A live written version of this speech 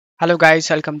Hello guys,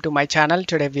 welcome to my channel.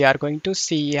 Today we are going to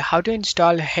see how to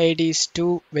install Hades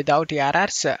 2 without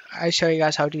errors. I'll show you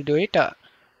guys how to do it.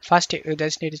 First, you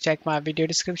just need to check my video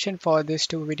description for these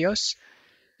two videos.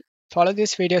 Follow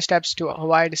these video steps to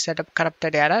avoid setup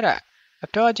corrupted error.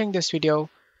 After watching this video,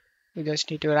 you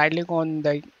just need to right click on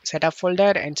the setup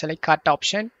folder and select cut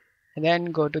option. And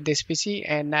then go to this PC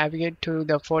and navigate to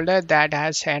the folder that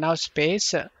has enough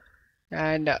space.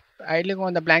 And I click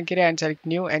on the blank area and select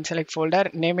new and select folder,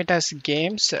 name it as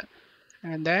games,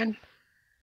 and then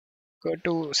go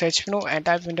to search menu and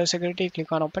type Windows Security,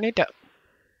 click on open it,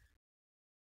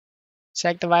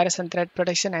 select the virus and threat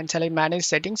protection and select manage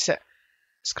settings,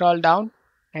 scroll down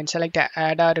and select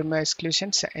add or remove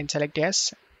exclusions and select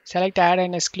yes, select add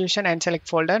an exclusion and select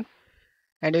folder,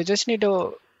 and you just need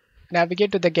to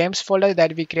navigate to the games folder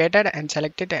that we created and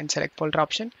select it and select folder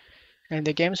option. And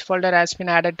the games folder has been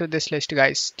added to this list,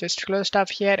 guys. Just close stuff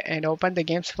here and open the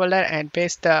games folder and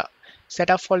paste the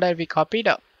setup folder we copied,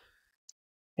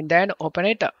 and then open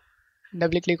it.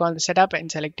 Double click on the setup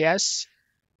and select yes.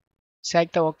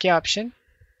 Select the OK option.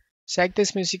 Select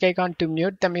this music icon to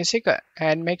mute the music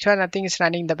and make sure nothing is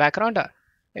running in the background.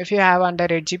 If you have under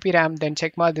 8 GB RAM, then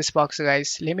check mark this box,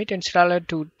 guys. Limit installer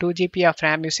to 2 GB of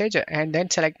RAM usage and then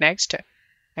select next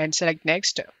and select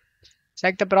next.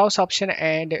 Select the browse option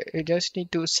and you just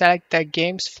need to select the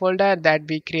games folder that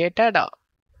we created.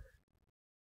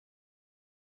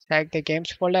 Select the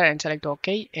games folder and select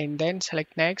OK and then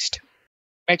select next.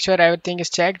 Make sure everything is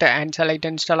checked and select the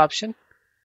install option.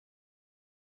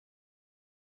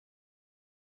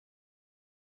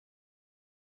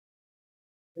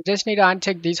 You just need to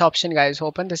uncheck this option, guys.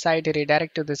 Open the site,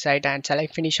 redirect to the site and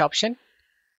select finish option.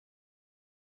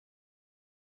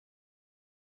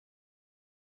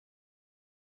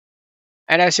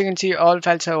 And as you can see, all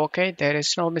files are okay. There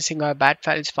is no missing or bad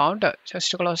files found.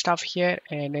 Just to close stuff here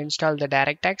and install the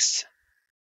DirectX.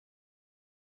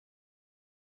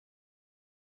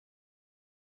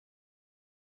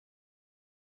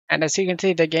 And as you can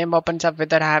see, the game opens up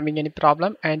without having any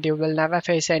problem and you will never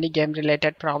face any game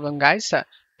related problem, guys.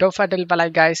 Don't forget to leave a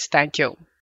like, guys. Thank you.